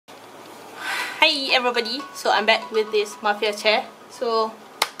Hi everybody, so I'm back with this mafia chair. So,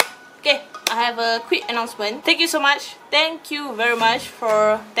 okay, I have a quick announcement. Thank you so much. Thank you very much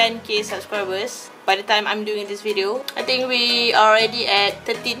for 10k subscribers. By the time I'm doing this video, I think we are already at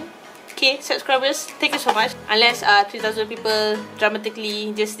 13k subscribers. Thank you so much. Unless 3,000 people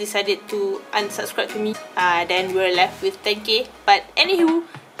dramatically just decided to unsubscribe to me, then we're left with 10k. But anywho,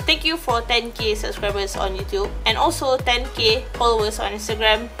 thank you for 10k subscribers on YouTube and also 10k followers on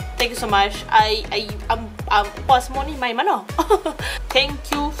Instagram. Thank you so much. Apa semua ni main mana? Thank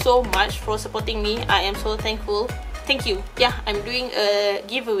you so much for supporting me. I am so thankful. Thank you. Yeah, I'm doing a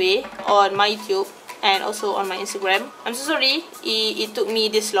giveaway on my YouTube and also on my Instagram. I'm so sorry it took me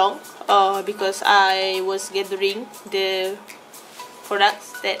this long because I was gathering the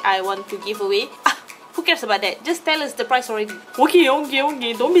products that I want to give away. Who cares about that? Just tell us the price already. Okay.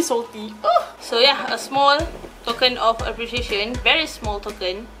 Don't be salty. So yeah, a small token of appreciation. Very small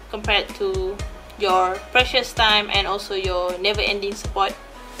token compared to your precious time and also your never-ending support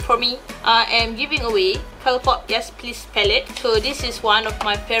for me. I am giving away Colourpop Yes Please palette. So this is one of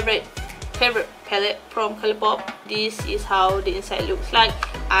my favorite palette from Colourpop. This is how the inside looks like.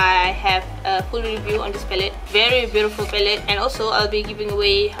 I have a full review on this palette. Very beautiful palette. And also I'll be giving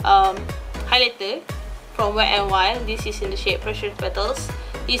away highlighter from Wet n Wild. This is in the shade Precious Petals.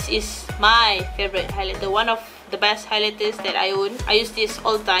 This is my favorite highlighter, one of the best highlighters that I own. I use this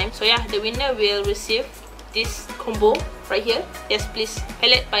all the time. So yeah, the winner will receive this combo right here. Yes Please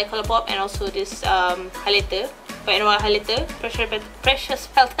palette by Colourpop and also this highlighter, Wet n Wild highlighter, Precious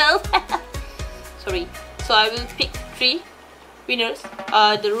Petals. Sorry. So I will pick 3 winners.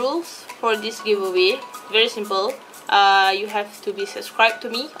 The rules for this giveaway, very simple. You have to be subscribed to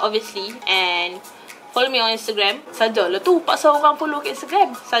me obviously and follow me on Instagram. Sajalah tu paksa orang follow ke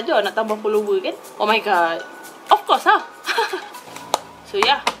Instagram. Saja nak tambah follower kan. Oh my god. Of course lah. So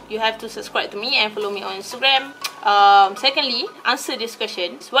yeah, you have to subscribe to me and follow me on Instagram. Secondly, answer this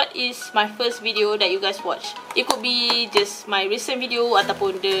question. What is my first video that you guys watch? It could be just my recent video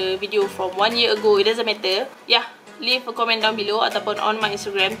ataupun the video from 1 year ago. It doesn't matter. Yeah, leave a comment down below ataupun on my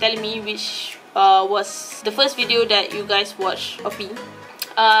Instagram. Tell me which was the first video that you guys watched of me.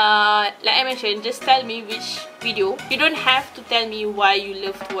 Like I mentioned, just tell me which video. You don't have to tell me why you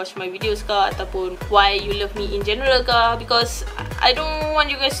love to watch my videos ke ataupun why you love me in general ke, because I don't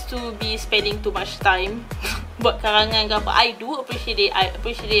want you guys to be spending too much time buat karangan ke apa. I do appreciate it. I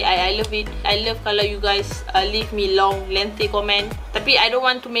love it. I love kalau you guys leave me long lengthy comment, tapi I don't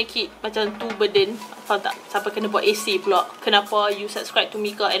want to make it macam too burden. Faham tak? Sampai kena buat essay pula kenapa you subscribe to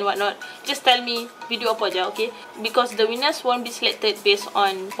me ke and what not. Just tell me video apa je, okay? Because the winners won't be selected based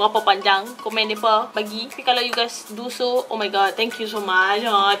on berapa panjang komen mereka bagi. Tapi kalau you guys do so, oh my god, thank you so much.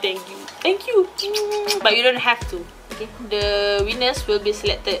 Thank you. But you don't have to, okay? The winners will be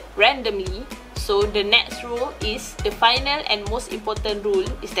selected randomly. So the next rule is, the final and most important rule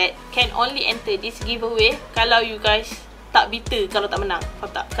is that can only enter this giveaway kalau you guys tak bitter kalau tak menang. Faham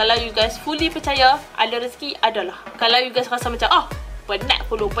tak? Kalau you guys fully percaya ada rezeki, adalah. Kalau you guys rasa macam penat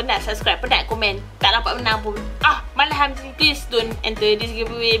follow, penat subscribe, penat komen, tak dapat menang pun, malahan, please don't enter this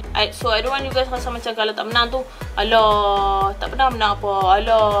giveaway. So I don't want you guys rasa macam kalau tak menang tu, alah tak pernah menang apa,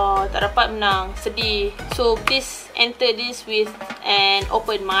 alah tak dapat menang, sedih. So please enter this with an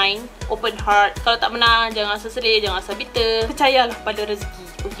open mind, open heart. Kalau tak menang, jangan rasa sedih, jangan rasa bitter. Percayalah pada rezeki,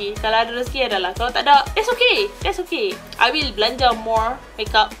 okay? Kalau ada rezeki adalah, kalau tak ada, that's okay. I will belanja more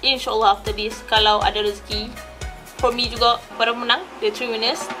makeup insyaAllah after this kalau ada rezeki. For me juga, para menang, the 3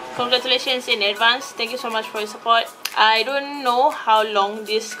 winners. Congratulations in advance. Thank you so much for your support. I don't know how long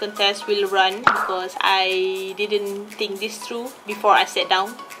this contest will run because I didn't think this through before I sat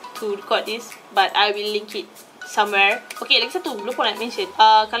down to record this. But I will link it somewhere. Okay, lagi satu, lupa nak mention.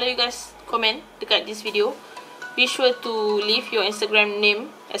 Kalau you guys comment dekat this video, be sure to leave your Instagram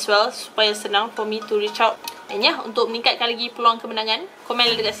name as well supaya senang for me to reach out. And yeah, untuk meningkatkan lagi peluang kemenangan,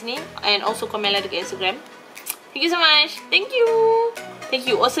 komenlah dekat sini and also komenlah dekat Instagram. Thank you so much. Thank you.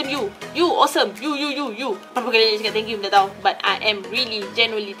 Awesome you. You awesome. You. Berapa kali nak cakap thank you, tak tahu. But I am really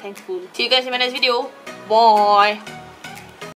genuinely thankful. See you guys in my next video. Bye.